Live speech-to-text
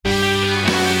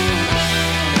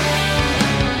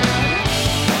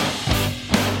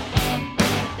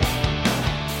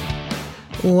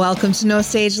Welcome to No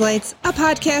Stage Lights, a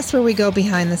podcast where we go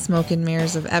behind the smoke and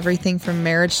mirrors of everything from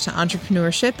marriage to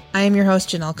entrepreneurship. I am your host,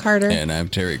 Janelle Carter. And I'm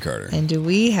Terry Carter. And do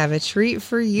we have a treat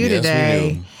for you today?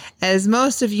 We do. As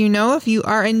most of you know, if you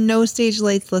are a No Stage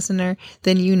Lights listener,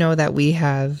 then you know that we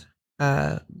have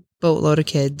a boatload of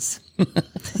kids.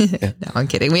 No, I'm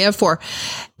kidding. We have 4.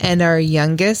 And our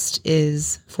youngest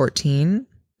is 14.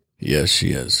 Yes, she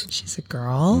is. She's a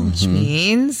girl, which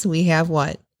means we have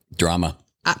what? Drama.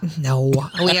 No,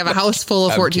 we have a house full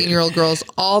of 14-year-old girls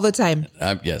all the time.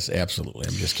 Yes, absolutely.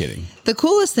 I'm just kidding. The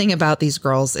coolest thing about these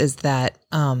girls is that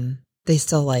they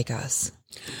still like us.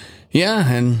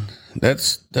 Yeah, and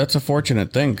that's a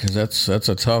fortunate thing because that's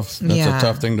a tough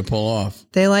thing to pull off.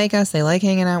 They like us. They like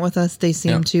hanging out with us. They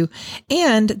seem to,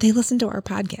 and they listen to our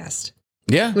podcast.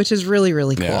 Yeah, which is really,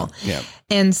 really cool. Yeah.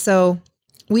 And so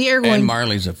we are going. And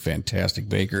Marley's a fantastic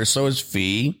baker. So is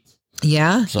Fee.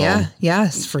 Yeah.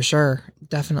 Yes, for sure.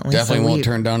 Definitely won't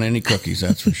turn down any cookies.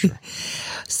 That's for sure.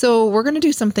 So we're going to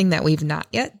do something that we've not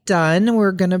yet done.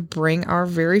 We're going to bring our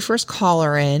very first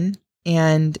caller in,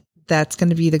 and that's going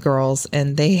to be the girls,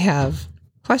 and they have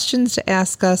questions to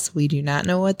ask us. We do not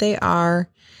know what they are,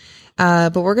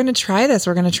 but we're going to try this.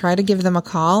 We're going to try to give them a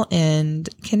call and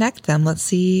connect them. Let's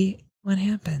see what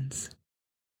happens.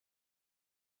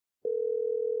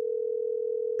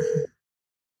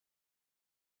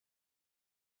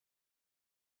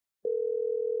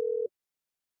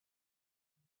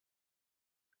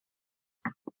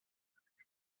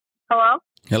 Hello?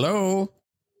 Hello.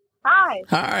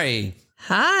 Hi.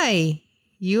 Hi.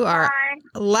 You are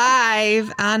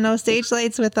live on No Stage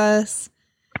Lights with us.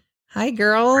 Hi,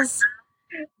 girls.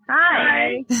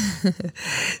 Hi.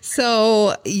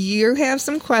 So you have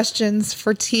some questions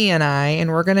for T and I,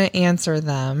 and we're going to answer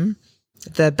them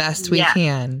the best we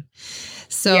can.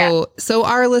 So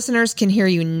our listeners can hear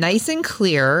you nice and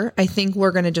clear. I think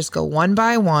we're going to just go one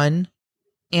by one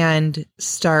and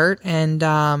start. And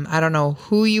I don't know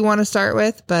who you want to start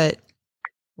with, but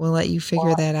we'll let you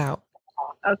figure that out.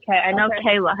 Okay, I know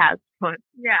Kayla has one.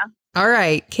 Yeah. All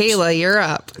right, Kayla, you're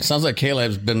up. It sounds like Kayla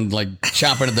has been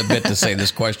chomping at the bit to say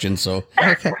this question. So,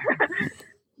 okay.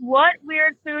 What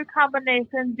weird food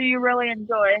combination do you really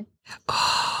enjoy?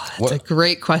 Oh, that's a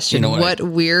great question. You know what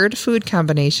weird food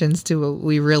combinations do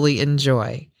we really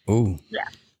enjoy? Ooh. Yeah.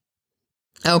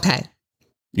 Okay.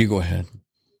 You go ahead.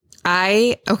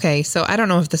 So I don't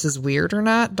know if this is weird or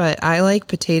not, but I like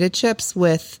potato chips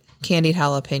with candied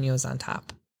jalapenos on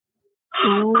top.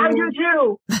 I do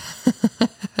too.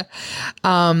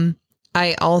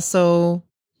 I also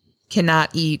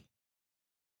cannot eat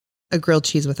a grilled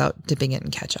cheese without dipping it in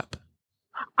ketchup.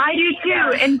 I do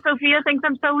too, and Sophia thinks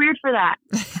I'm so weird for that,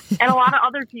 and a lot of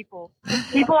other people.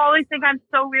 People always think I'm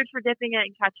so weird for dipping it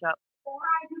in ketchup. Or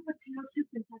I do potato chips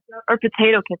in ketchup. Or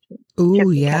potato ketchup. Ooh,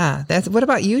 yeah. What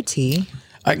about you, T?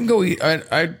 I can go eat.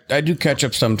 I do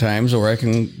ketchup sometimes, or I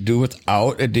can do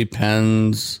without. It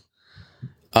depends.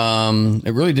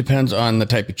 It really depends on the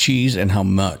type of cheese and how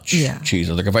much cheese.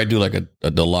 Like if I do like a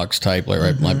deluxe type,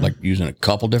 I'm like using a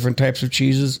couple different types of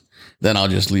cheeses, then I'll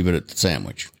just leave it at the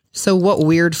sandwich. So what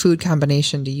weird food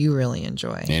combination do you really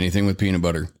enjoy? Anything with peanut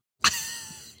butter.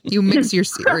 You mix your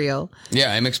cereal.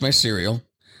 Yeah, I mix my cereal.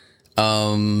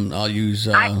 I'll use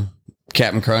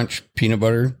Captain Crunch peanut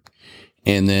butter,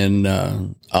 and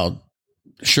then I'll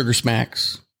Sugar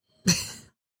Smacks.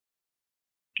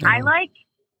 I like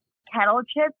kettle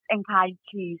chips and cottage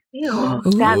cheese. Ew,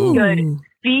 that's good.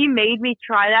 Fee made me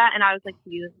try that, and I was like,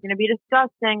 "This is going to be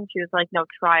disgusting." She was like, "No,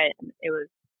 try it." And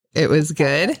it was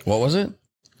good. What was it?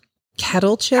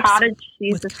 Kettle chips, cottage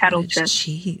cheese with kettle chips.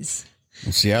 Cheese.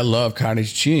 See, I love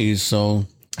cottage cheese, so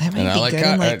that might be good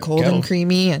and like cold and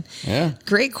creamy. And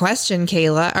great question,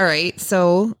 Kayla. All right,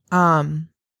 so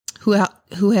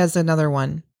who has another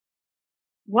one?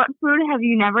 What food have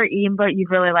you never eaten but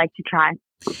you'd really like to try?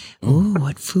 Ooh,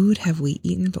 what food have we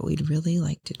eaten but we'd really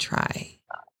like to try?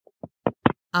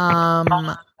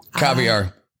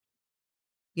 Caviar.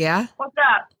 Yeah? What's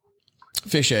that?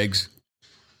 Fish eggs.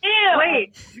 Ew.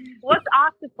 Wait, what's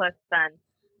octopus then?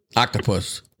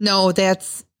 Octopus. No,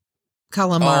 that's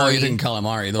calamari. Oh, you think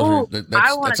calamari.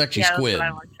 That's actually squid.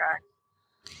 I want to try.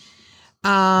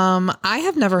 I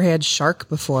have never had shark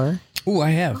before. Ooh, I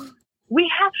have. We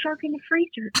have shark in the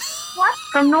freezer. What?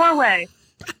 From Norway.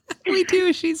 We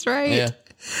do. She's right. Yeah.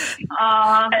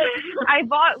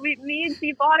 Me and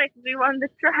Steve bought it because we wanted to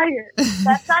try it.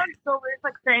 That sounds so weird,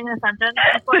 like saying a sentence.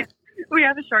 It's like, we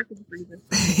have a shark in the freezer.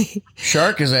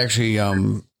 Shark is actually a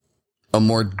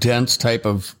more dense type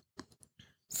of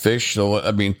fish. So,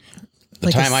 I mean,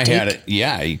 the time I had it,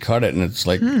 you cut it and it's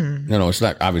like, it's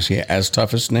not obviously as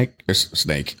tough as snake.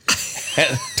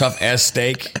 Tough as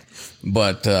steak.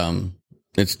 but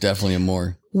it's definitely a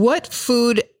more. What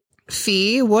food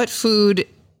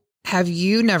have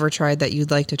you never tried that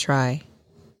you'd like to try?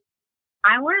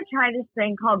 I want to try this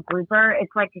thing called grouper.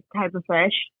 It's like a type of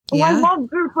fish. Yeah. Oh, I love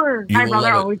grouper. You My will brother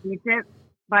love it. always eats it.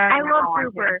 But I love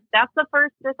grouper. That's the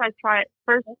first fish I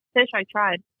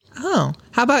tried. Oh,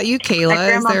 how about you,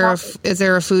 Kayla? Is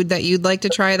there a food that you'd like to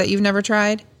try that you've never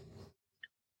tried?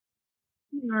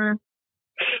 Not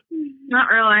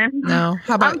really. No.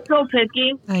 How about? I'm so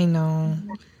picky. I know.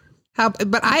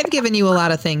 But I've given you a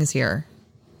lot of things here.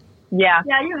 Yeah.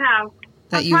 Yeah, you have.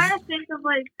 I'm trying to think of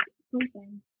like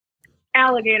something.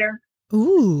 Alligator.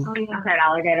 Ooh. Oh, yeah. I said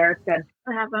alligator. It's good.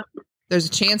 I haven't. There's a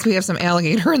chance we have some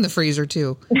alligator in the freezer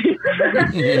too.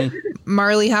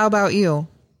 Marley, how about you?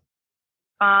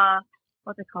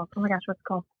 What's it called? Oh my gosh, what's it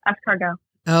called? Escargot.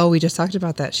 Oh, we just talked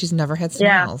about that. She's never had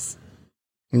snails.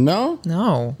 No?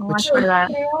 No. Oh, I heard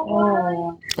that.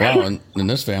 Oh. Wow, in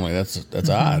this family, that's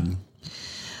odd.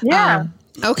 Yeah.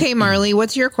 Okay, Marley,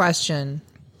 what's your question?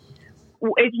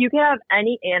 If you could have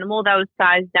any animal that was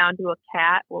sized down to a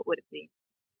cat, what would it be?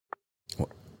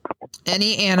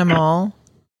 Any animal.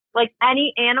 Like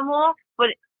any animal, but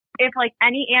if like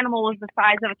any animal was the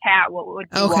size of a cat, what would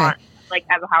you want? Like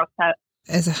as a house pet?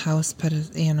 As a house pet,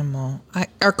 as animal.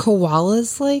 Are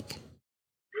koalas like?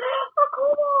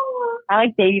 I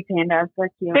like baby pandas. They're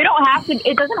cute. They don't have to.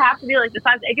 It doesn't have to be like the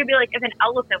size. It could be like if an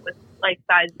elephant was like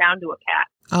sized down to a cat.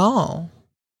 Oh,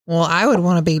 well, I would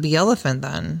want a baby elephant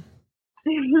then.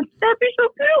 That'd be so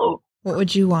cute. What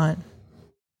would you want?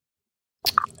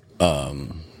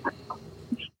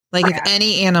 Like if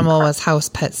any animal was house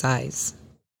pet size.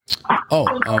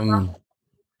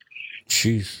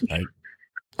 Jeez,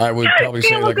 I would probably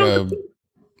say like a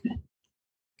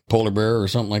polar bear or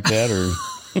something like that, or.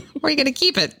 Where are you going to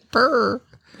keep it? Brr.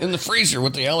 In the freezer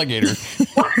with the alligator. With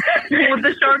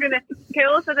the shark in it.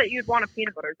 Kayla said that you'd want a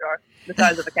peanut butter jar the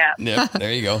size of a cat. Yep,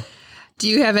 there you go. Do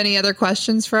you have any other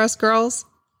questions for us girls?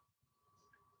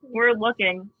 We're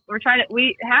looking.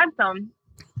 We had some.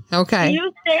 Okay. Do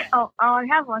you think, I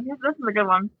have one. This is a good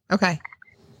one. Okay.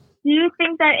 Do you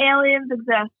think that aliens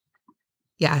exist?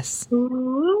 Yes.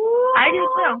 Ooh. I do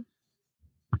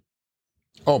too.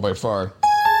 Oh, by far.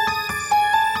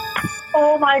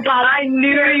 Oh my God! I knew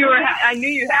you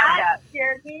had that.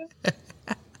 Scared me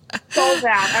so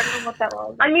bad. I don't know what that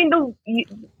was. I mean, the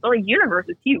universe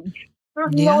is huge.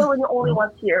 There's no we're the only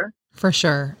ones here. For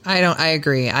sure. I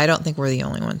agree. I don't think we're the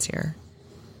only ones here.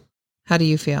 How do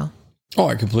you feel? Oh,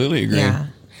 I completely agree. Yeah.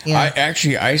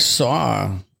 I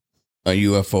saw a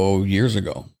UFO years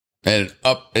ago, and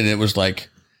it was like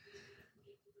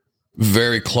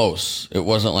very close. It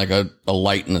wasn't like a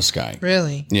light in the sky.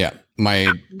 Really? Yeah.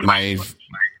 My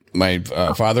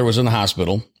father was in the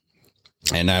hospital,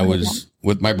 and I was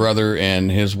with my brother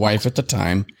and his wife at the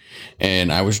time,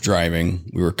 and I was driving.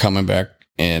 We were coming back,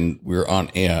 and we were on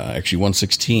actually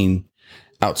 116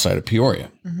 outside of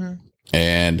Peoria,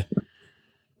 and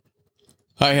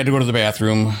I had to go to the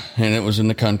bathroom, and it was in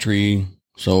the country.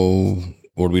 So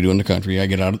what do we do in the country? I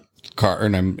get out of the car,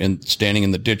 and I'm standing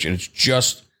in the ditch, and it's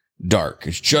just dark.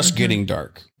 It's just getting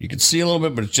dark. You can see a little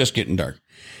bit, but it's just getting dark.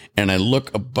 And I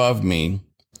look above me,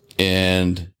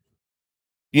 and,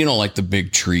 like the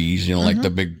big trees, like the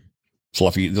big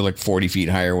fluffy, they're like 40 feet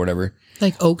high or whatever.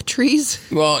 Like oak trees?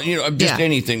 Well, just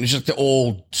anything. It's just the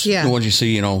old the ones you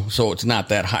see, so it's not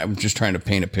that high. I'm just trying to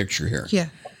paint a picture here. Yeah.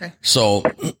 Okay. So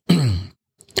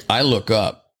I look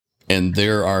up, and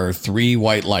there are 3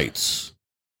 white lights,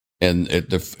 and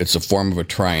it's a form of a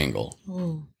triangle.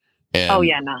 Oh.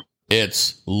 And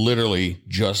it's literally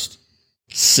just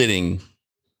sitting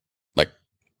like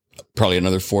probably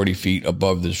another 40 feet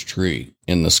above this tree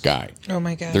in the sky. Oh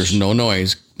my gosh. There's no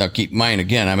noise. Now keep in mind,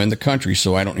 again, I'm in the country,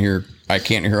 so I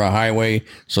can't hear a highway.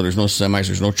 So there's no semis,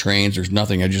 there's no trains, there's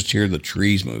nothing. I just hear the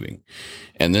trees moving.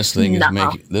 And this thing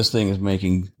is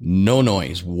making no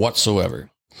noise whatsoever.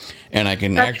 And I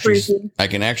can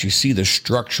actually see the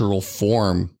structural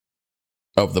form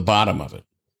of the bottom of it.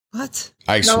 What?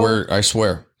 I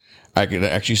swear. I could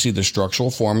actually see the structural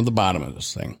form of the bottom of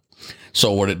this thing.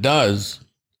 So what it does,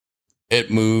 it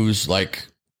moves like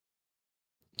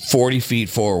 40 feet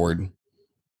forward.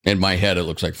 In my head, it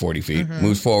looks like 40 feet.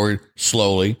 Moves forward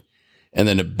slowly, and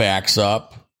then it backs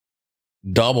up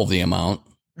double the amount.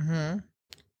 And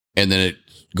then it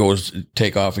goes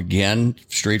take off again,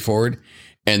 straight forward.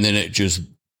 And then it just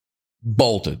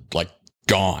bolted, like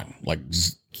gone, like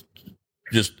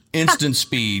just instant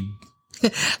speed.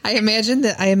 I imagine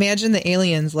the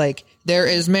aliens like, there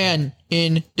is man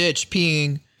in ditch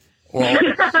peeing. Well,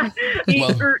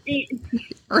 eat or eat.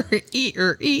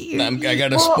 Or eat. I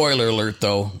got a spoiler alert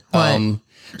though. What?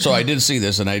 So I did see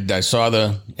this, and I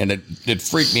saw and it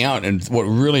freaked me out. And what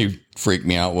really freaked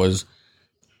me out was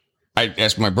I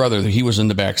asked my brother, he was in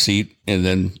the back seat, and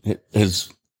then his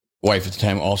wife at the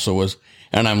time also was.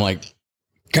 And I'm like,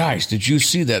 guys, did you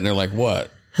see that? And they're like,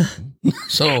 what?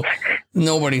 So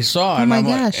nobody saw it. Oh my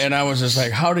gosh. And I was just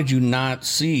like, how did you not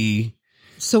see?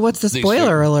 So what's the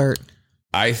spoiler alert?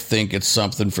 I think it's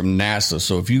something from NASA.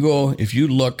 So if you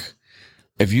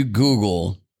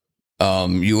Google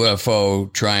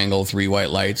UFO triangle 3 white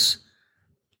lights,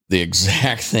 the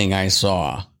exact thing I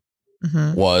saw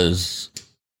was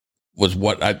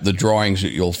what the drawings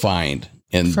that you'll find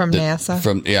from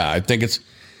NASA. I think it's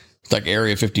like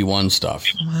Area 51 stuff.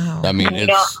 Wow. I mean,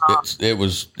 it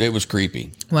was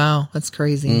creepy. Wow, that's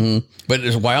crazy. Mm-hmm. But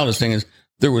the wildest thing is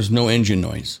there was no engine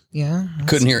noise. Yeah.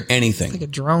 Couldn't hear anything. Like a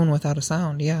drone without a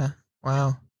sound. Yeah.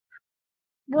 Wow.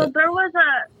 Well, there was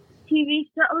a TV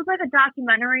show. It was like a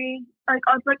documentary.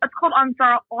 It's called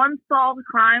Unsolved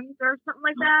Crimes or something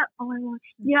like that. Oh my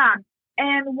gosh. Yeah.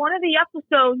 And one of the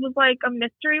episodes was like a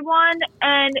mystery one,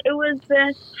 and it was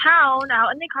this town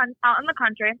out in the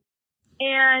country,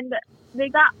 and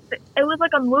it was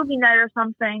like a movie night or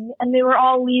something, and they were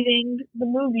all leaving the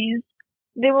movies.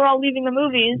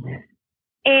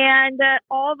 And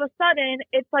all of a sudden,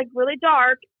 it's like really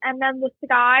dark, and then the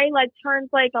sky like turns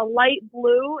like a light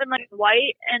blue and like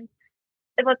white, and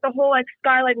it's like the whole like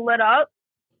sky like lit up,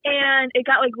 and it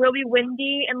got like really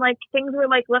windy, and like things were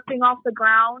like lifting off the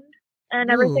ground, and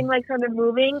everything like started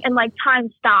moving, and like time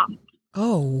stopped.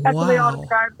 Oh, that's wow. what they all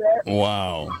described it.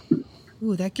 Wow.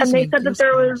 Ooh, that gives and me they said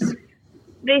goosebumps.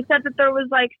 that there was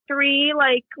like 3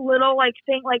 like little like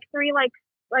three like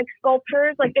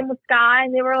sculptures like in the sky,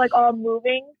 and they were like all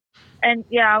moving. And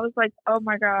yeah, I was like, oh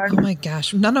my god. Oh my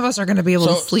gosh. None of us are going to be able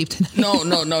to sleep tonight.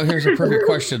 No. Here's a perfect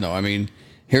question though. I mean,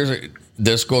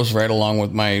 this goes right along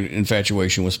with my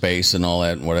infatuation with space and all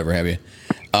that and whatever have you.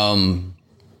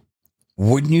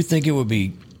 Wouldn't you think it would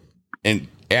be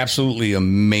absolutely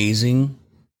amazing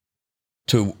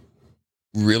to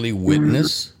really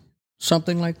witness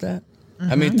something like that?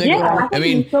 I mean,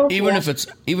 even if it's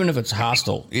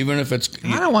hostile, even if it's,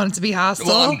 I don't want it to be hostile.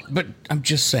 Well, but I'm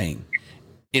just saying,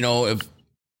 even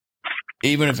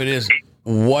if it is,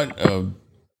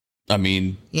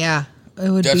 yeah, it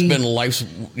would. That's been life's,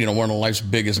 one of life's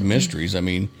biggest mysteries. I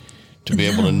mean, to be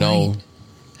able to know. Right.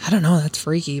 I don't know. That's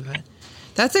freaky, but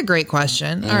that's a great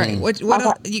question. All right, what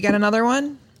you got another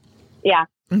one? Yeah.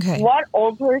 Okay. What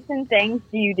old person things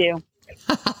do you do?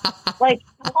 Like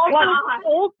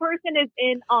old person is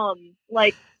in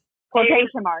like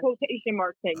quotation mark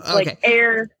things. Okay. Like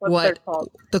air. What's they're called?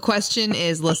 The question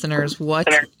is, listeners, what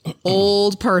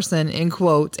old person in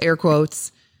quotes, air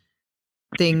quotes,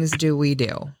 things do we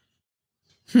do?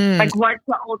 Like what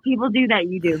old people do that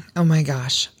you do? Oh my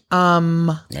gosh. I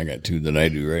got 2 that I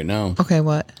do right now. Okay,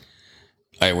 what?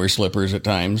 I wear slippers at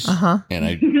times. And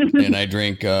I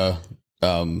drink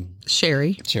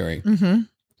sherry. Mm-hmm.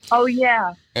 Oh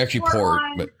yeah. Actually port,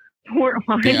 but port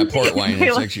wine. Yeah, port wine.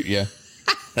 It's actually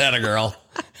that a girl.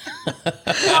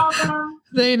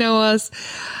 They know us.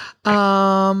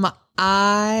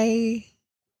 I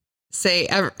say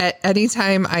at any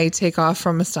time I take off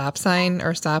from a stop sign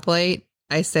or stoplight,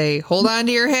 I say, hold on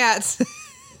to your hats.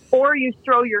 Or you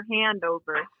throw your hand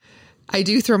over. I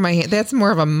do throw my hand. That's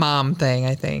more of a mom thing,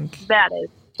 I think. That is.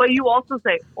 But you also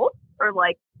say, oh, or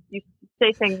like you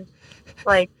say things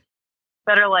like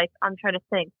that are like, I'm trying to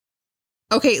think.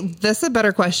 Okay, that's a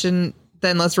better question.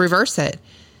 Then let's reverse it.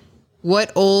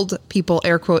 What old people,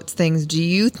 air quotes, things do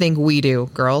you think we do,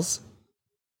 girls?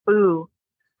 Ooh.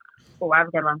 Oh, I have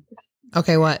a good one.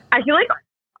 Okay, what? I feel like,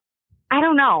 I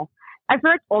don't know. I feel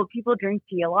like old people drink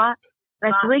tea a lot.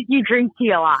 I feel like you drink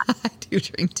tea a lot. I do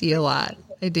drink tea a lot.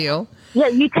 I do. Yeah,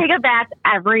 you take a bath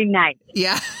every night.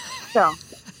 Yeah. So,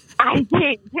 I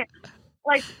think,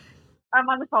 like, I'm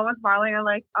on the phone with Marley, and I'm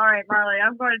like, all right, Marley,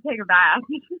 I'm going to take a bath.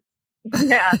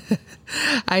 Yeah.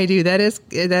 I do. That is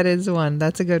one.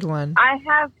 That's a good one. I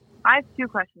have 2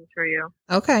 questions for you.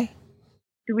 Okay.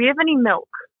 Do we have any milk?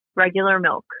 Regular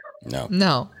milk?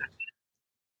 No.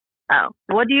 Oh.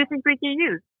 What do you think we can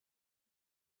use?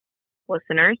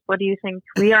 Listeners, what do you think?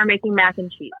 We are making mac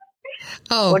and cheese.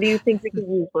 Oh. What do you think we can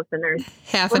use, listeners?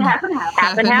 Half and half.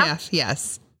 Half and half?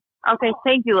 Yes. Okay,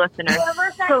 thank you, listeners.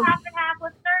 Whoever said half and half,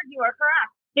 listeners, you are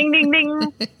correct. Ding, ding,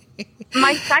 ding.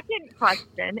 My second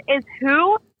question is,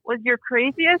 who was your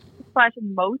craziest /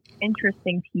 most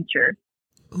interesting teacher?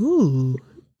 Ooh.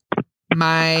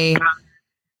 My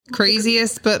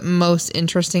craziest but most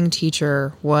interesting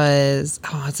teacher was,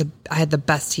 I had the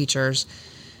best teachers.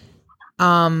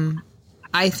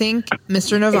 I think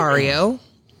Mr. Navario.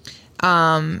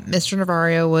 Mr.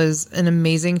 Navarro was an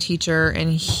amazing teacher,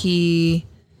 and he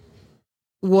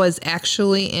was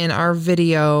actually in our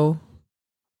video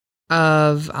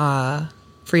of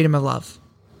Freedom of Love.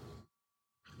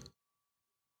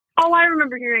 Oh, I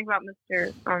remember hearing about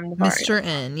Mr. Navarro. Mr.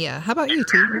 N, yeah. How about you,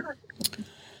 T?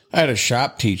 I had a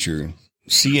shop teacher,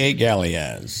 C.A.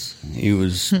 Galeaz. He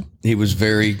was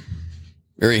very,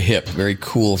 very hip, very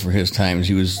cool for his times.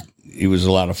 He was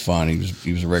a lot of fun.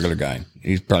 He was a regular guy.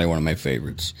 He's probably one of my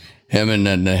favorites. Him, and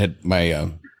then I had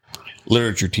my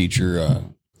literature teacher,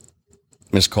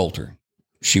 Miss Coulter.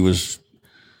 She was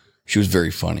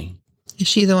very funny. Is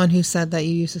she the one who said that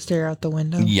you used to stare out the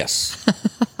window? Yes.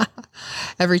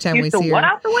 Every time we see her. What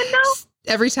out the window?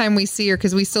 Every time we see her,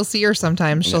 because we still see her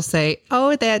sometimes, she'll say,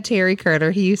 "Oh, that Terry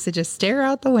Carter. He used to just stare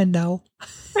out the window."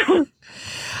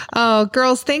 Oh,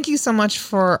 girls, thank you so much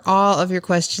for all of your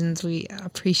questions. We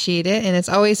appreciate it. And it's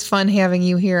always fun having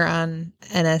you here on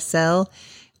NSL.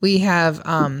 We have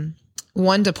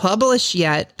one to publish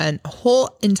yet, a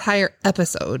whole entire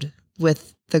episode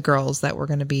with the girls that we're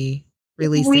going to be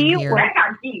releasing here.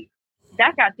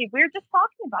 That got deep. We were just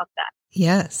talking about that.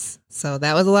 Yes. So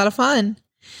that was a lot of fun.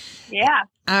 Yeah.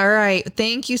 All right.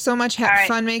 Thank you so much. Have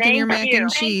fun making your mac and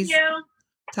cheese. Thank you.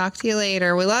 Talk to you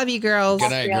later. We love you, girls.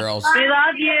 Good night, girls. We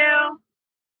love you.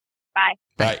 Bye.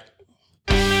 Bye.